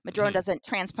true. Madrone Hmm, doesn't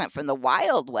transplant from the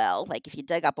wild well. Like if you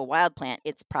dig up a wild plant,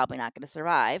 it's probably not going to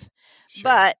survive. sure.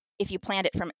 But if you plant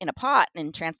it from in a pot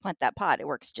and transplant that pot, it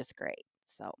works just great.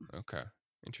 So, Okay.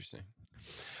 Interesting.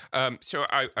 So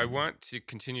I want to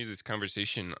continue this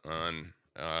conversation on,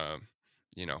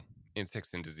 you know,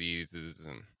 insects and diseases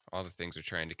and all the things that are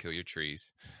trying to kill your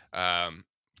trees. Um,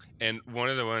 and one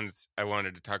of the ones I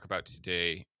wanted to talk about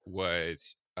today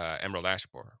was emerald ash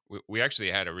borer. We actually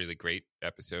had a really great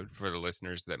episode for the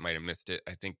listeners that might have missed it.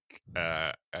 I think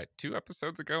 2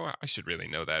 episodes ago. I should really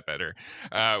know that better.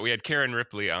 We had Karen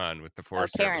Ripley on with the oh,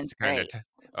 Forest Service Karen's to kind of. great.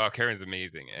 Oh, Karen's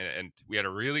amazing, and we had a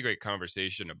really great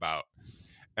conversation about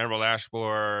emerald ash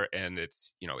borer and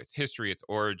its history, its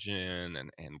origin,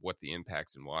 and what the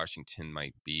impacts in Washington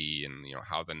might be, and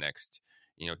how the next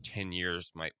 10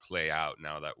 years might play out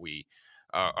now that we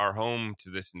are home to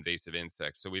this invasive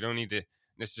insect. So we don't need to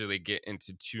necessarily get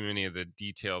into too many of the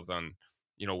details on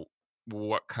you know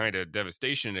what kind of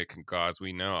devastation it can cause.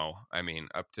 We know, I mean,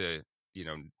 up to you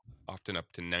know often up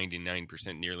to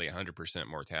 99%, nearly 100%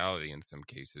 mortality in some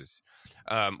cases.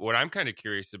 What I'm kind of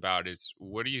curious about is,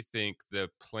 what do you think the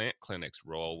plant clinic's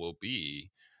role will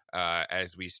be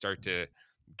as we start to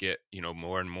get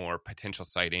more and more potential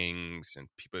sightings, and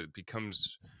people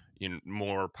becomes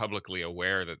more publicly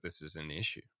aware that this is an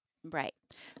issue? Right.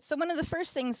 So one of the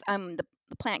first things the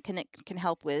plant can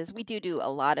help with is we do a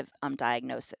lot of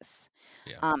diagnosis.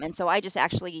 Yeah. And so I just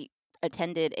actually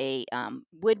attended a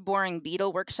wood boring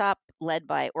beetle workshop led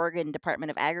by Oregon Department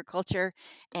of Agriculture,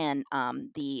 and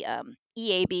the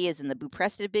EAB is in the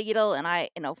buprestid beetle. And I,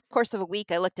 in a course of a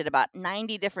week, I looked at about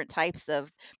 90 different types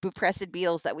of buprestid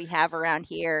beetles that we have around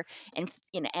here, and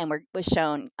was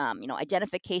shown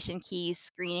identification keys,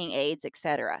 screening aids,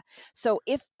 etc. So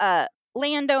if a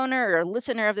landowner or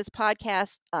listener of this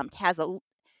podcast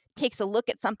takes a look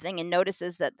at something and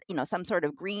notices that, some sort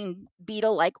of green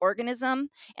beetle like organism,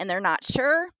 and they're not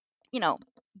sure, you know,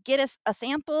 get us a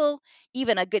sample,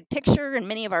 even a good picture. And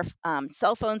many of our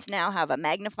cell phones now have a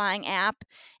magnifying app,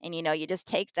 and you just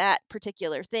take that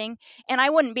particular thing. And I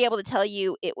wouldn't be able to tell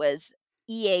you it was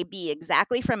EAB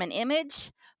exactly from an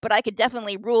image, but I could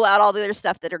definitely rule out all the other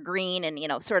stuff that are green and,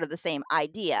 sort of the same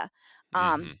idea.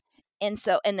 Um, Hmm.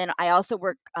 and then I also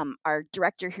work, our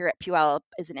director here at Puyallup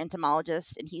is an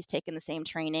entomologist, and he's taken the same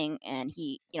training, and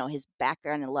his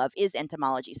background and love is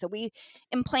entomology. So we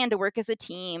plan to work as a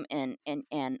team and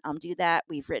do that.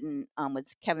 We've written, with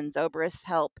Kevin Zobrist's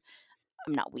help.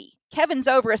 Not we. Kevin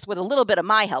Zobrist, with a little bit of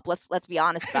my help, let's be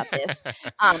honest about this,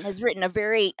 has written a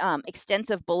very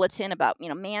extensive bulletin about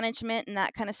management and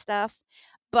that kind of stuff.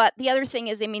 But the other thing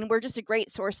is, I mean, we're just a great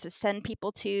source to send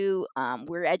people to.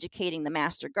 We're educating the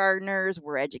master gardeners.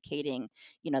 We're educating,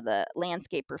 the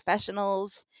landscape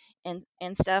professionals and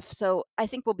stuff. So I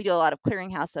think we'll be doing a lot of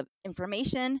clearinghouse of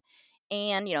information.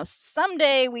 And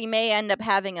someday we may end up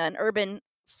having an urban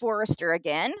forester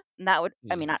again. And that would,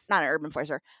 I Mm. mean, not an urban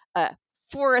forester, a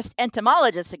forest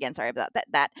entomologist again. Sorry about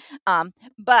that.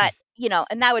 But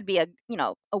and that would be a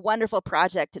wonderful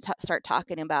project to start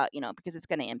talking about, because it's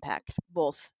going to impact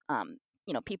both,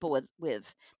 people with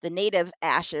the native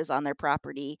ashes on their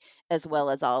property, as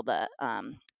well as all the,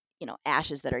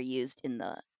 ashes that are used in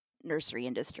the nursery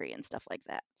industry and stuff like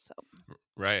that. So.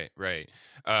 Right, right.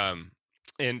 Um,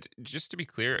 and just to be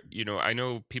clear, I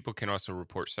know people can also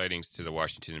report sightings to the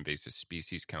Washington Invasive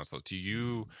Species Council. Do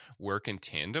you work in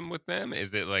tandem with them?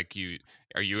 Is it like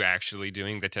are you actually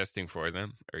doing the testing for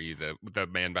them? Are you the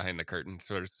man behind the curtain,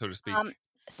 so to speak? Um,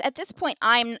 at this point,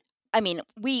 I mean,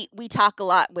 we talk a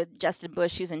lot with Justin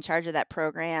Bush, who's in charge of that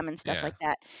program and stuff Yeah. like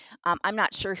that. I'm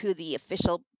not sure who the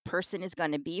official person is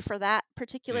going to be for that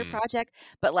particular Mm, project,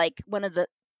 but like one of the,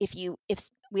 if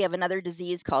we have another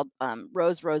disease called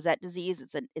rose rosette disease.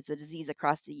 It's a disease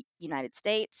across the United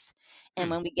States, and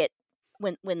hmm.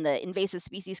 when the Invasive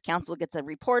Species Council gets a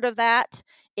report of that,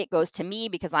 it goes to me,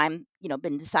 because I'm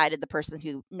been decided the person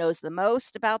who knows the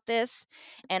most about this.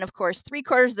 And of course,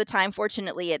 3/4 of the time,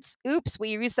 fortunately, it's oops,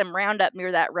 we used some Roundup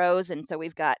near that rose, and so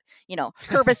we've got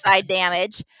herbicide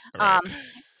damage. Right. Um,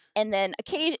 and then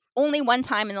only one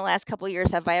time in the last couple of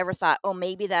years have I ever thought, oh,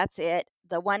 maybe that's it.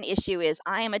 The one issue is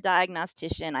I am a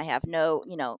diagnostician. I have no,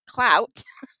 clout.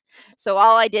 So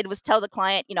all I did was tell the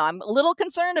client, I'm a little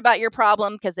concerned about your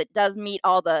problem because it does meet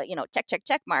all the,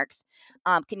 check marks.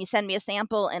 Can you send me a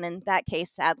sample? And in that case,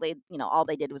 sadly, all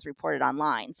they did was report it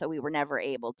online. So we were never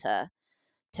able to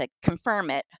confirm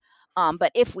it.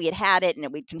 But if we had it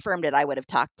and we'd confirmed it, I would have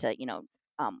talked to,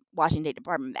 Washington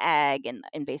Department of Ag and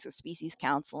Invasive Species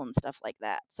Council and stuff like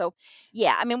that. So,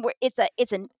 yeah, I mean,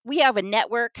 we have a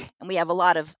network, and we have a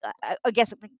lot of, I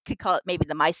guess we could call it maybe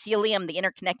the mycelium, the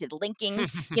interconnected linking,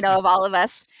 of all of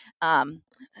us. Um,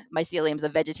 Mycelium is a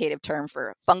vegetative term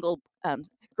for fungal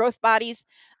growth bodies.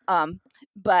 Um,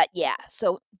 but yeah,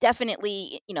 so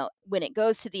definitely, when it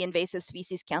goes to the Invasive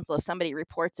Species Council, if somebody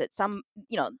reports it,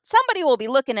 somebody will be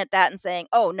looking at that and saying,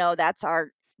 oh no, that's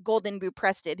our golden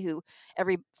buprestid, who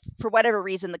for whatever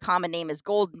reason, the common name is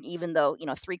golden, even though,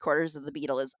 3/4 of the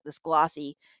beetle is this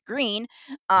glossy green.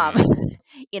 Um, Mm.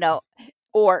 you know,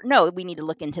 or no, we need to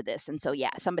look into this. And so, yeah,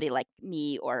 somebody like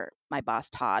me or my boss,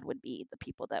 Todd, would be the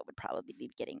people that would probably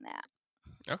be getting that.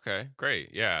 Okay, great.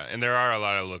 Yeah, and there are a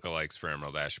lot of lookalikes for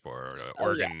Emerald Ash Borer. Oh, yeah,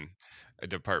 Oregon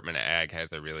Department of Ag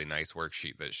has a really nice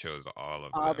worksheet that shows all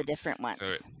of all the them. different ones. So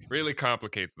it really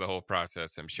complicates the whole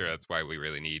process. I'm sure that's why we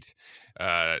really need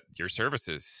your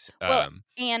services. Well,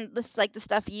 and this like the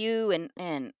stuff you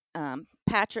and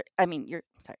Patrick, I mean,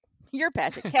 you're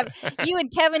Patrick, Kevin, you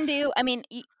and Kevin do. I mean,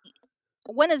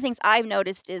 one of the things I've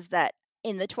noticed is that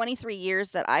in the 23 years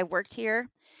that I've worked here,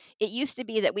 it used to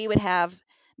be that we would have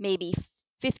maybe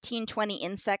 15, 20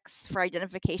 insects for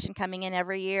identification coming in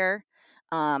every year.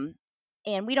 Um,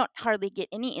 and we don't hardly get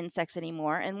any insects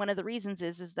anymore. And one of the reasons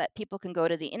is that people can go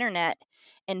to the internet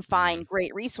and Mm, find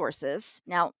great resources.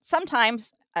 Now, sometimes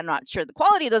I'm not sure the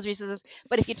quality of those resources,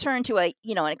 but if you turn to an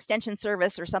extension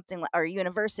service or something or a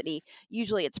university,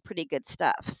 usually it's pretty good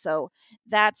stuff. So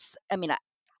I mean,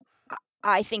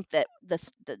 I think that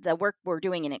the work we're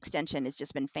doing in extension has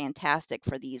just been fantastic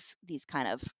for these kind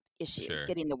of issues, sure.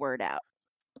 getting the word out.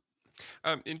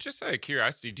 And just out of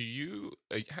curiosity,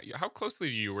 how closely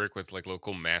do you work with like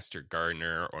local master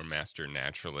gardener or master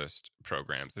naturalist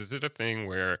programs? Is it a thing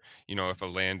where, if a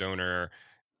landowner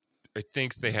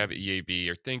thinks they have EAB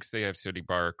or thinks they have sooty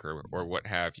bark or what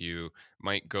have you,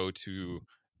 might go to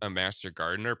a master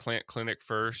gardener plant clinic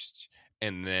first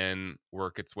and then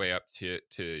work its way up to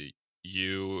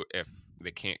you if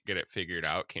they can't get it figured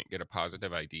out, can't get a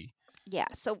positive ID? Yeah.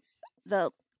 So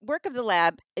the work of the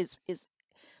lab is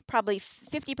probably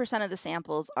 50% of the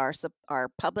samples are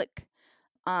public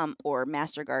or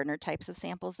master gardener types of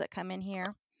samples that come in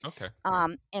here. Okay. Yeah.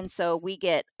 And so we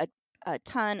get a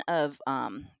ton of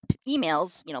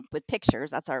emails, with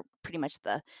pictures. That's our pretty much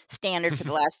the standard for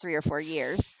the last 3 or 4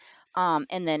 years.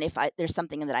 And then if there's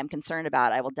something that I'm concerned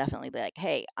about, I will definitely be like,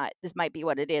 hey, this might be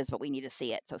what it is, but we need to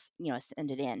see it. So,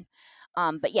 send it in.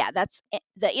 But yeah, that's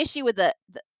the issue with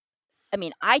I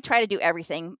mean, I try to do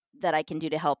everything that I can do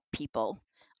to help people.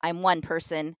 I'm one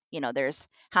person, there's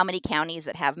how many counties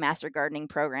that have master gardening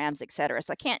programs, et cetera.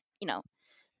 So I can't,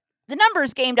 the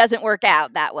numbers game doesn't work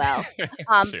out that well.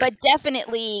 Sure. But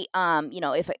definitely,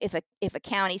 if a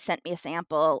county sent me a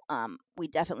sample, we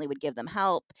definitely would give them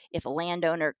help. If a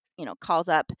landowner, calls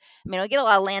up, I mean, I get a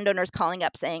lot of landowners calling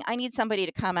up saying, I need somebody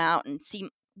to come out and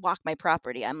walk my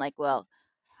property. I'm like, well,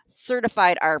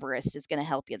 certified arborist is going to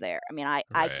help you there. I mean, I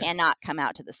Right. cannot come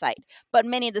out to the site, but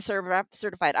many of the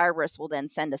certified arborists will then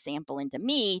send a sample into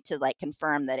me to like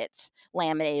confirm that it's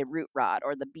laminated root rot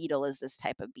or the beetle is this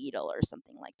type of beetle or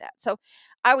something like that. So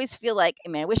I always feel like, I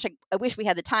mean, I wish we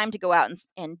had the time to go out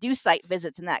and do site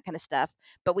visits and that kind of stuff,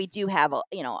 but we do have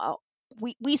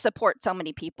we support so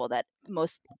many people that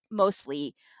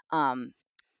mostly, um,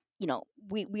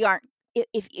 we aren't.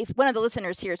 If one of the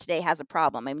listeners here today has a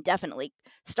problem, I mean, definitely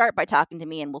start by talking to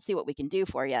me, and we'll see what we can do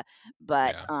for you.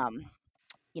 But Yeah.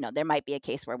 there might be a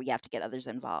case where we have to get others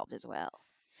involved as well.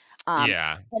 Um,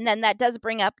 Yeah. and then that does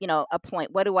bring up, a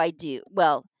point. What do I do?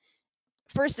 Well,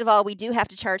 first of all, we do have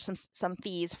to charge some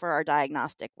fees for our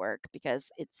diagnostic work because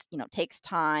it's takes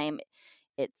time.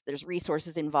 There's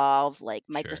resources involved like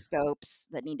Sure. microscopes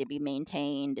that need to be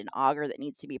maintained, an auger that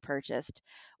needs to be purchased.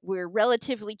 We're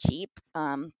relatively cheap,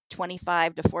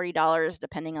 $25 to $40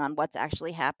 depending on what's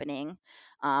actually happening.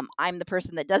 I'm the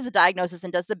person that does the diagnosis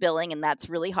and does the billing, and that's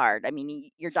really hard. I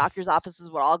mean, your doctor's offices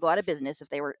would all go out of business if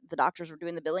the doctors were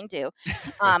doing the billing too.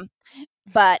 Um,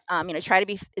 but try to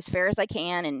be as fair as I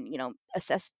can, and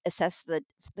assess the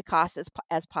cost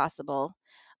as possible.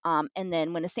 And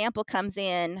then when a sample comes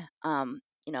in,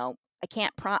 I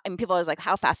can't I mean, people are like,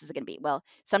 how fast is it going to be? Well,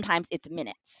 sometimes it's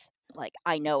minutes. Like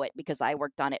I know it because I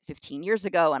worked on it 15 years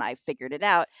ago and I figured it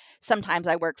out. Sometimes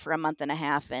I work for a month and a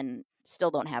half and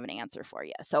still don't have an answer for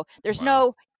you. So there's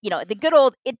Wow. no, the good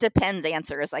old it depends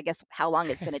answer is, I guess, how long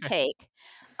it's going to take.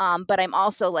 But I'm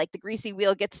also like the greasy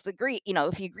wheel gets the grease.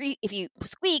 If you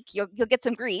squeak, you'll get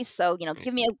some grease. So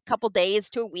give me a couple days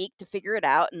to a week to figure it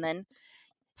out, and then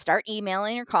start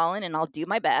emailing or calling, and I'll do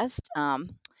my best.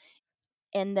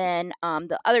 And then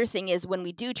the other thing is when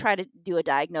we do try to do a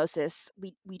diagnosis,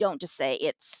 we don't just say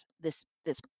it's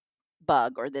this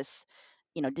bug or this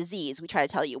disease. We try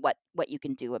to tell you what you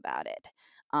can do about it.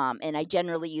 And I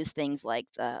generally use things like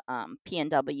the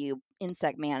PNW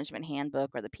Insect Management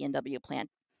Handbook or the PNW Plant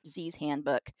Disease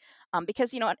Handbook,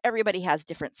 because everybody has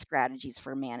different strategies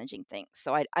for managing things.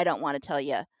 So I don't want to tell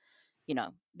you,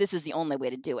 this is the only way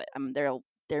to do it.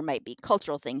 There might be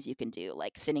cultural things you can do,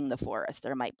 like thinning the forest.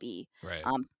 There might be Right.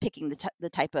 picking the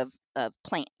type of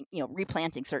plant,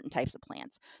 replanting certain types of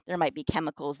plants. There might be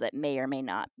chemicals that may or may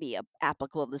not be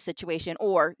applicable to the situation,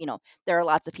 or there are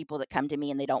lots of people that come to me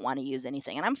and they don't want to use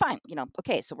anything, and I'm fine.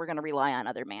 Okay, so we're going to rely on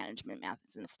other management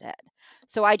methods instead.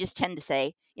 So I just tend to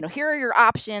say, here are your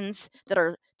options that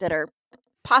are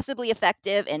possibly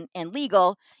effective and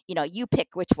legal. You pick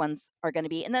which ones are going to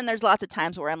be. And then there's lots of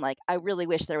times where I'm like, I really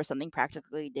wish there was something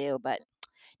practical to do, but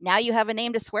now you have a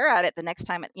name to swear at it the next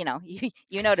time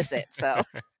you notice it. So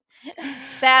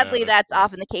sadly, That's that's funny.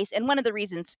 often the case. And one of the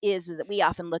reasons is that we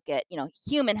often look at,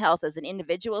 human health as an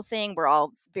individual thing. We're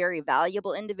all very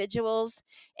valuable individuals.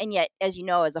 And yet, as you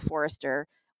know, as a forester,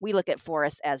 we look at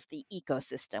forests as the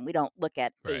ecosystem. We don't look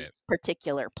at a Right.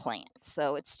 particular plant.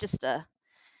 So it's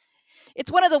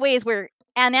one of the ways where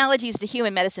analogies to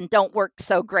human medicine don't work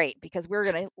so great, because we're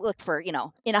going to look for, in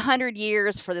 100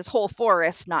 years for this whole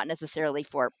forest, not necessarily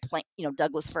for plant,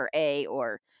 Douglas fir A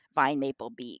or vine maple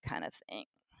B kind of thing.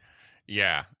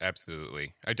 Yeah,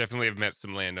 absolutely. I definitely have met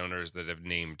some landowners that have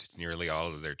named nearly all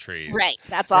of their trees. Right.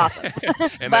 That's awesome.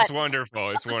 And But that's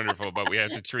wonderful. It's wonderful, but we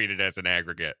have to treat it as an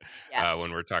aggregate yeah.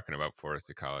 when we're talking about forest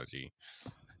ecology.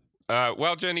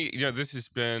 Well, Jenny, this has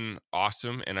been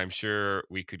awesome, and I'm sure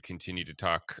we could continue to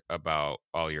talk about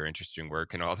all your interesting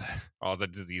work and all the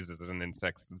diseases and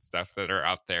insects and stuff that are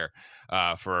out there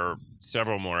for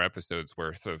several more episodes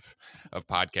worth of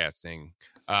podcasting.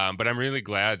 But I'm really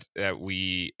glad that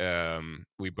we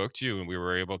booked you and we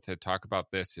were able to talk about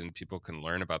this, and people can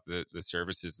learn about the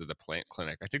services of the plant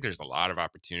clinic. I think there's a lot of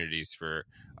opportunities for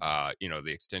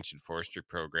the extension forestry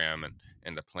program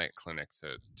and the plant clinic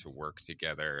to work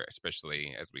together,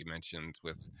 especially as we mentioned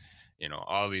with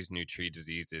all these new tree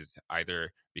diseases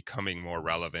either becoming more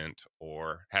relevant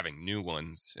or having new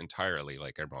ones entirely,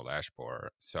 like emerald ash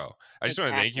borer. So I just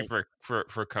want to thank you Exactly.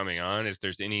 for coming on. If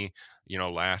there's any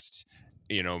last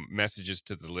messages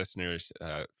to the listeners,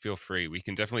 feel free. We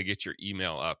can definitely get your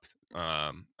email up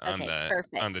on Okay, the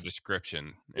perfect.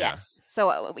 description. Yes. Yeah.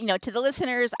 So, to the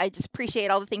listeners, I just appreciate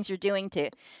all the things you're doing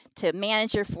to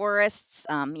manage your forests.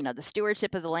 The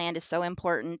stewardship of the land is so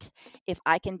important. If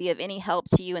I can be of any help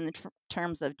to you in the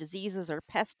terms of diseases or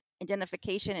pest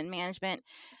identification and management,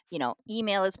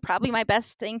 email is probably my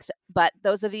best thing. But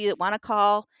those of you that want to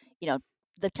call,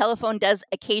 the telephone does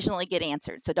occasionally get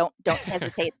answered, so don't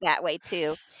hesitate that way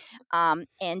too.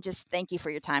 And just thank you for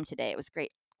your time today. It was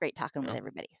great talking with Oh,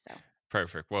 everybody. So.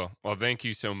 perfect. Well, thank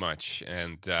you so much.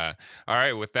 And all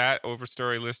right, with that,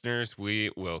 Overstory listeners,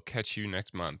 we will catch you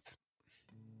next month.